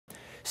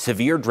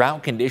Severe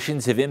drought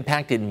conditions have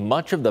impacted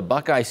much of the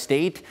Buckeye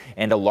State,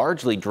 and a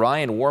largely dry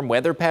and warm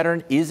weather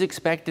pattern is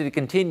expected to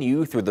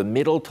continue through the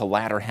middle to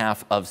latter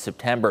half of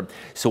September.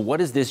 So what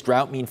does this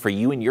drought mean for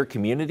you and your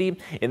community?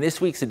 In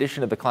this week's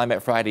edition of the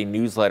Climate Friday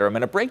newsletter, I'm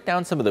going to break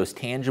down some of those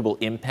tangible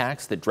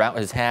impacts that drought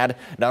has had,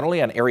 not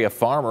only on area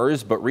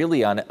farmers, but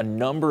really on a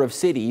number of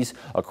cities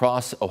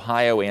across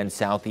Ohio and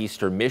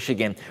southeastern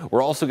Michigan.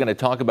 We're also going to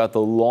talk about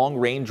the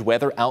long-range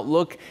weather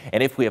outlook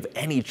and if we have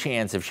any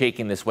chance of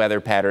shaking this weather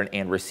pattern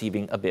and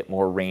receiving a bit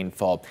more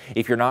rainfall.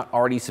 If you're not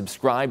already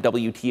subscribed,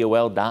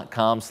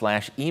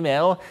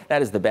 WTOL.com/email.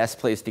 That is the best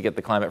place to get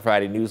the Climate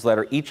Friday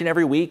newsletter each and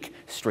every week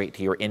straight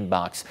to your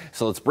inbox.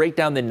 So let's break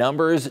down the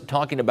numbers,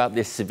 talking about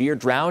this severe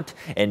drought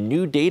and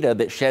new data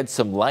that sheds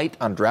some light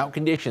on drought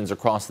conditions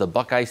across the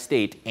Buckeye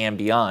State and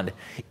beyond.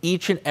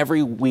 Each and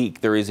every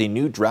week there is a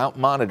new drought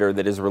monitor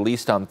that is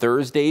released on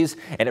Thursdays,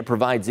 and it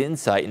provides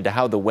insight into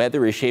how the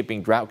weather is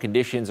shaping drought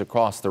conditions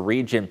across the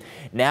region.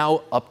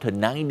 Now up to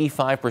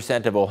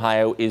 95% of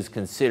Ohio is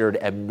considered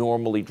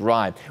abnormally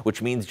dry,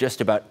 which means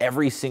just about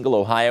every single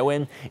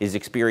Ohioan is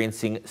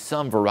experiencing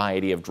some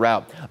variety of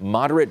drought.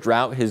 Moderate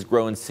drought has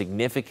grown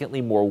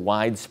significantly more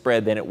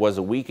widespread than it was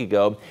a week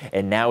ago,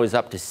 and now is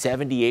up to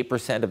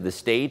 78% of the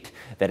state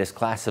that is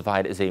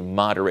classified as a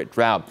moderate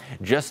drought.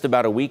 Just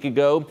about a week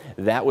ago,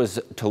 that was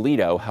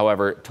Toledo.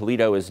 However,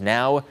 Toledo is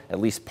now,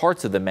 at least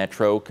parts of the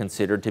metro,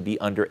 considered to be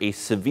under a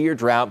severe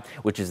drought,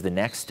 which is the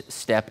next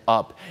step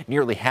up.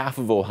 Nearly half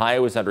of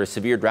Ohio is under a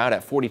severe drought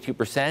at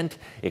 42%.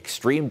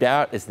 Extreme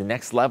drought is the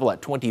next level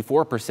at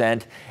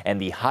 24%,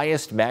 and the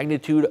highest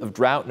magnitude of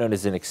drought, known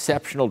as an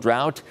exceptional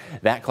drought,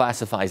 that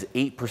classifies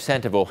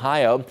 8% of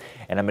Ohio.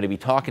 And I'm going to be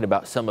talking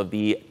about some of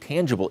the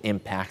tangible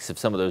impacts of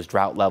some of those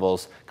drought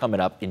levels coming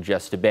up in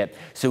just a bit.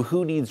 So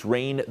who needs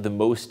rain the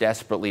most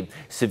desperately?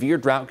 Severe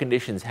drought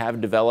conditions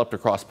have developed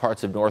across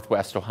parts of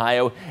northwest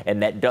Ohio,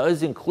 and that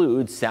does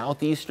include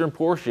southeastern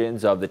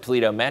portions of the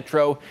Toledo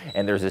metro,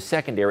 and there's a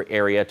secondary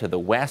area to the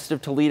west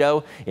of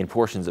Toledo in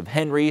portions of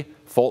Henry,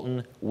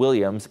 Fulton,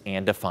 Williams,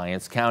 and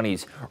Defiance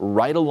counties.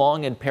 Right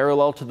along and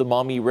parallel to the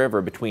Maumee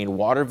River between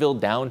Waterville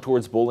down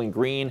towards Bowling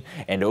Green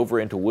and over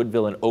into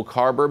Woodville and Oak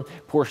Harbor,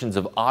 portions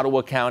of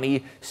Ottawa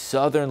County,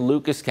 southern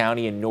Lucas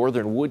County, and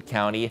northern Wood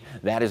County,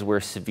 that is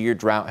where severe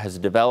drought has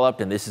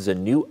developed, and this is a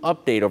new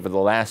update over the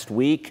last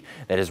week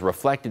that is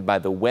reflected by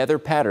the weather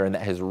pattern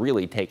that has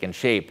really taken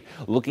shape.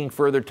 Looking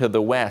further to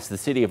the west, the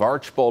city of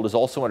Archbold is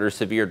also under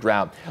severe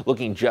drought.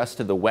 Looking just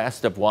to the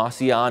west of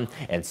Wauseon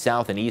and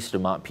south and east of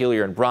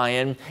Montpelier and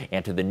Bryan,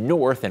 and to the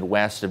north and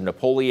west of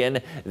Napoleon,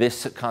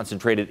 this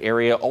concentrated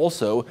area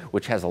also,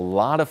 which has a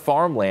lot of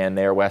farmland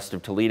there west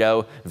of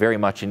Toledo, very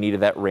much in need of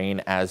that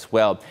rain as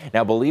well.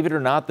 Now, believe it or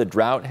not, the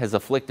drought has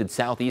afflicted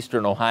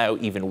southeastern Ohio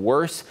even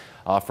worse.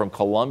 From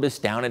Columbus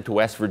down into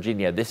West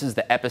Virginia. This is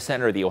the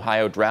epicenter of the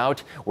Ohio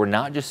drought, where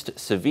not just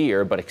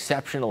severe but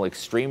exceptional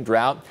extreme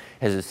drought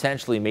has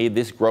essentially made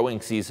this growing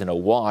season a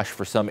wash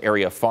for some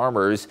area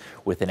farmers,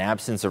 with an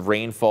absence of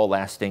rainfall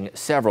lasting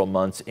several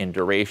months in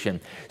duration.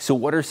 So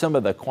what are some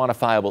of the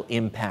quantifiable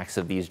impacts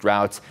of these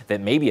droughts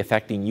that may be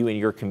affecting you and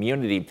your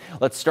community?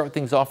 Let's start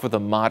things off with a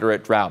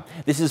moderate drought.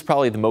 This is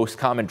probably the most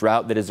common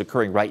drought that is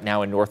occurring right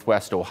now in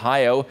northwest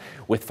Ohio,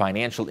 with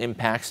financial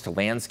impacts to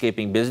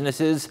landscaping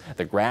businesses.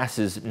 The grass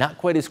is not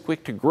quite as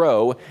quick to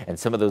grow, and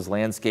some of those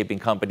landscaping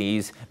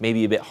companies may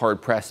be a bit hard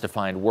pressed to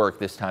find work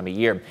this time of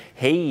year.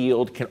 Hay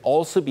yield can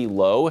also be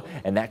low,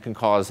 and that can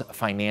cause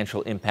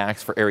financial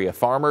impacts for area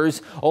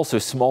farmers. Also,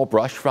 small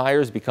brush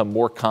fires become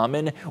more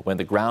common when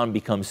the ground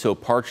becomes so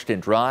parched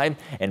and dry,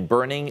 and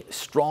burning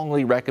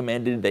strongly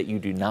recommended that you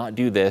do not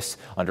do this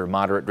under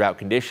moderate drought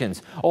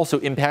conditions. Also,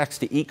 impacts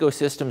to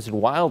ecosystems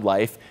and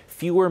wildlife.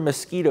 Fewer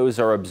mosquitoes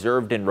are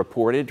observed and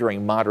reported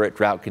during moderate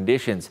drought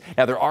conditions.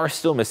 Now, there are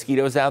still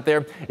mosquitoes out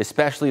there,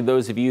 especially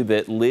those of you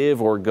that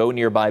live or go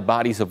nearby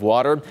bodies of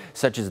water,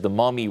 such as the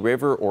Maumee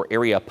River or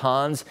area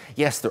ponds.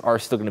 Yes, there are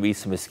still going to be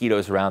some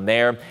mosquitoes around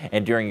there,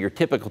 and during your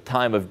typical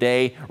time of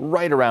day,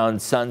 right around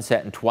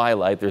sunset and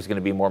twilight, there's going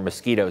to be more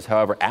mosquitoes.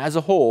 However, as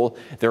a whole,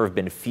 there have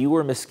been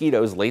fewer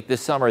mosquitoes late this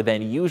summer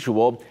than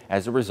usual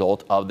as a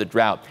result of the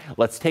drought.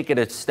 Let's take it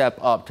a step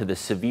up to the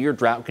severe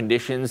drought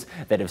conditions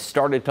that have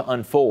started to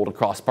unfold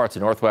across parts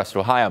of northwest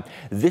Ohio.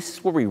 This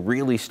is where we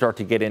really start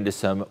to get into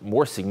some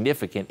more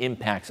significant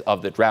impacts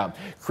of the drought.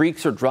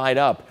 Creeks are dried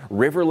up,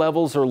 river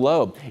levels are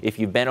low. If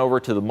you've been over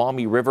to the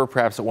Maumee River,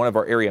 perhaps at one of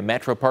our area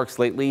metro parks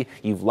lately,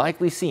 you've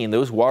likely seen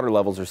those water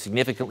levels are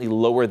significantly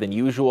lower than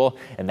usual,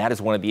 and that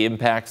is one of the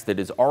impacts that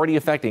is already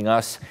affecting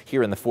us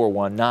here in the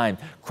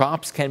 419.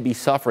 Crops can be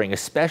suffering,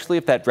 especially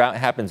if that drought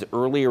happens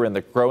earlier in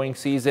the growing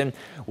season.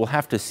 We'll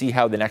have to see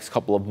how the next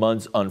couple of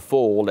months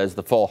unfold as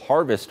the fall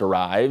harvest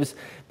arrives,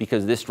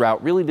 because this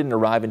drought really didn't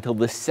arrive until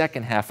the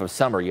second half of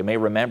summer. You may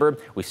remember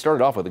we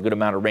started off with a good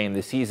amount of rain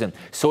this season.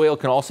 Soil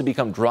can also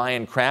become dry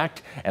and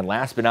cracked. And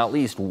last but not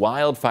least,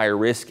 wildfire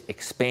risk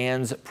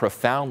expands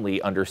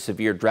profoundly under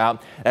severe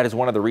drought. That is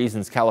one of the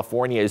reasons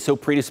California is so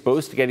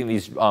predisposed to getting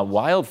these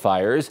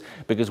wildfires,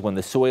 because when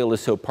the soil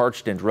is so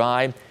parched and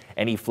dry,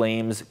 Any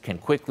flames can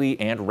quickly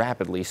and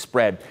rapidly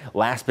spread.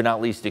 Last but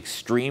not least,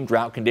 extreme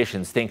drought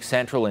conditions. Think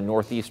central and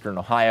northeastern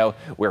Ohio,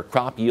 where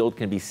crop yield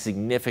can be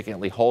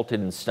significantly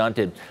halted and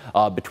stunted.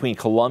 Between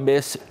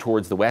Columbus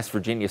towards the West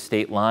Virginia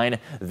state line,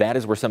 that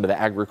is where some of the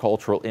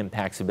agricultural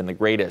impacts have been the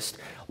greatest.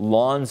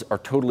 Lawns are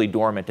totally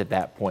dormant at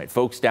that point.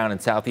 Folks down in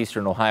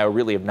southeastern Ohio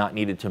really have not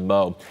needed to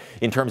mow.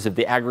 In terms of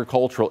the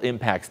agricultural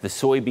impacts, the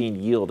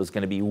soybean yield is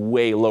going to be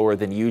way lower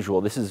than usual.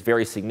 This is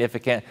very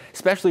significant,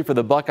 especially for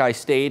the Buckeye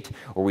State,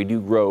 where we do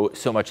grow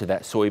so much of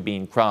that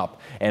soybean crop.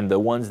 And the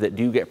ones that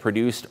do get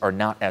produced are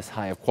not as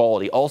high of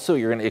quality. Also,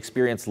 you're going to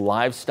experience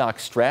livestock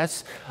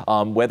stress.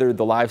 Whether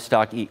the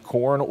livestock eat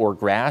corn or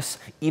grass,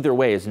 either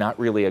way is not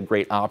really a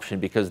great option,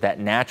 because that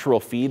natural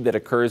feed that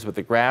occurs with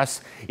the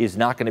grass is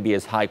not going to be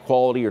as high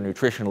quality or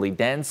nutritionally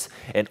dense.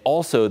 And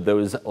also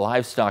those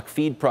livestock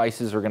feed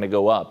prices are going to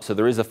go up. So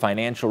there is a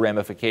financial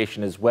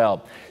ramification as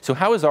well. So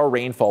how has our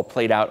rainfall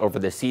played out over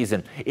the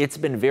season? It's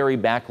been very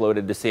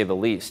backloaded, to say the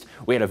least.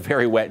 We had a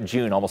very wet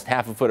June, almost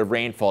half a foot of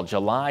rainfall.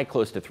 July,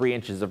 close to 3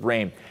 inches of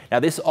rain. Now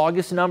this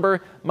August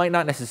number might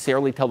not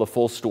necessarily tell the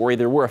full story.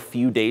 There were a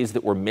few days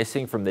that were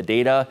missing from the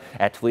data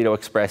at Toledo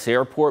Express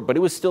Airport, but it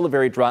was still a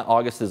very dry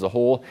August as a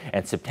whole.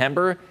 And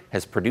September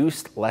has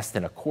produced less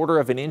than 1/4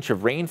 of an inch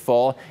of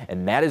rainfall,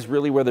 and that is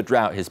really where the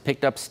drought has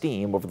picked up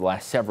steam over the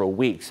last several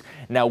weeks.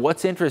 Now,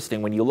 what's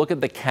interesting, when you look at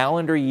the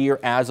calendar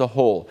year as a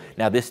whole,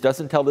 now this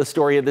doesn't tell the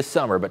story of this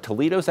summer, but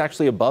Toledo's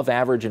actually above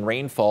average in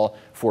rainfall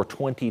for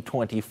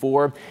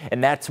 2024,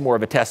 and that's more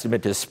of a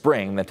testament to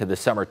spring than to the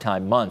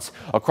summertime months.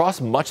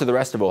 Across much of the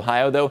rest of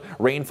Ohio, though,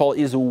 rainfall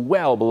is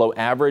well below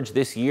average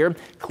this year.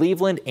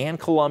 Cleveland and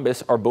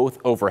Columbus are both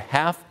over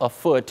half a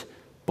foot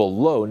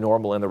below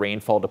normal in the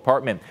rainfall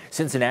department.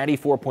 Cincinnati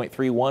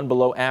 4.31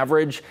 below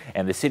average,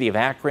 and the city of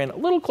Akron a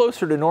little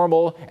closer to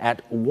normal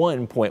at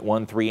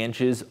 1.13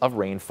 inches of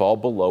rainfall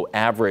below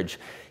average.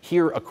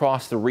 Here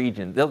across the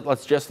region,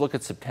 let's just look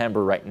at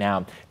September right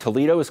now.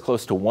 Toledo is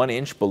close to 1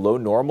 inch below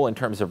normal in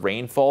terms of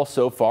rainfall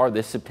so far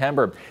this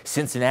September.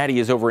 Cincinnati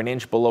is over 1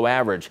 inch below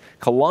average.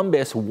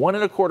 Columbus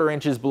 1.25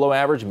 inches below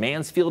average.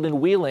 Mansfield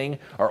and Wheeling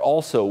are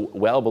also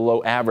well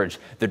below average.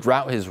 The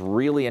drought has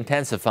really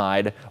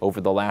intensified over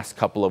the last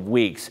couple of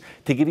weeks.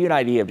 To give you an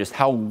idea of just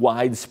how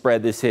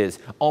widespread this is,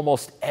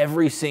 almost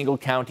every single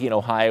county in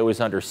Ohio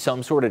is under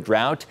some sort of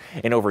drought,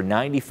 and over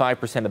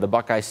 95% of the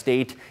Buckeye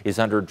State is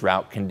under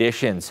drought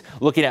conditions.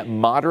 Looking at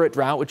moderate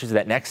drought, which is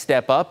that next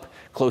step up,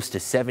 close to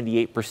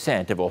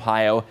 78% of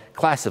Ohio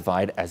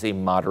classified as a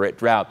moderate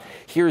drought.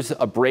 Here's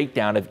a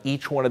breakdown of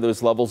each one of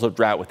those levels of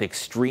drought, with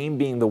extreme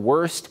being the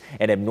worst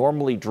and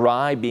abnormally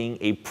dry being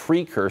a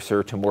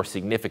precursor to more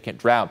significant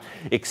drought.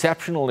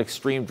 Exceptional and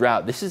extreme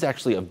drought. This is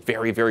actually a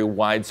very, very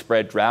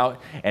widespread drought,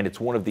 and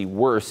it's one of the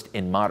worst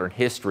in modern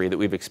history that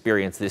we've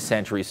experienced this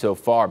century so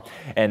far.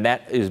 And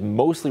that is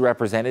mostly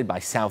represented by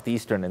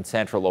southeastern and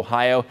central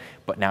Ohio,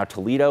 but now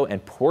Toledo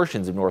and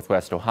portions of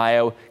northwest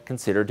Ohio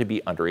considered to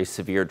be under a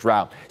severe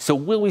drought. So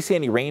will we see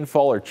any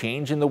rainfall or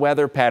change in the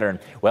weather pattern?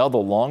 Well, the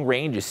long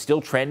range is still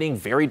trending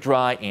very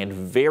dry and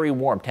very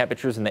warm.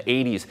 Temperatures in the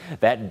 80s.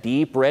 That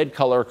deep red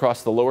color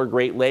across the lower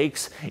Great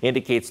Lakes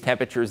indicates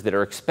temperatures that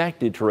are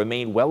expected to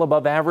remain well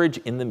above average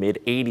in the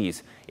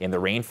mid-80s. In the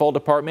rainfall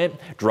department,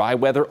 dry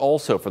weather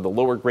also for the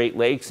lower Great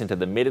Lakes into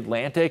the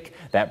mid-Atlantic.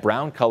 That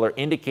brown color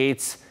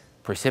indicates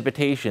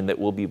precipitation that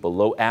will be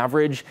below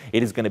average.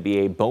 It is going to be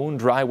a bone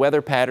dry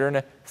weather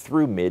pattern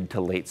through mid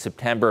to late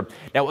September.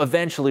 Now,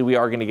 eventually we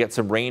are going to get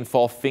some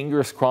rainfall.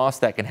 Fingers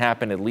crossed that can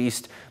happen at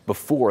least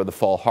before the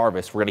fall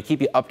harvest. We're going to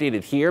keep you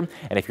updated here.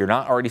 And if you're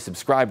not already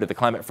subscribed to the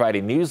Climate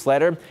Friday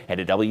newsletter, head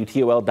to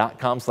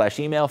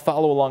WTOL.com/email.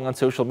 Follow along on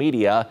social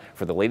media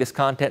for the latest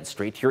content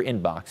straight to your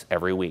inbox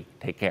every week.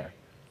 Take care.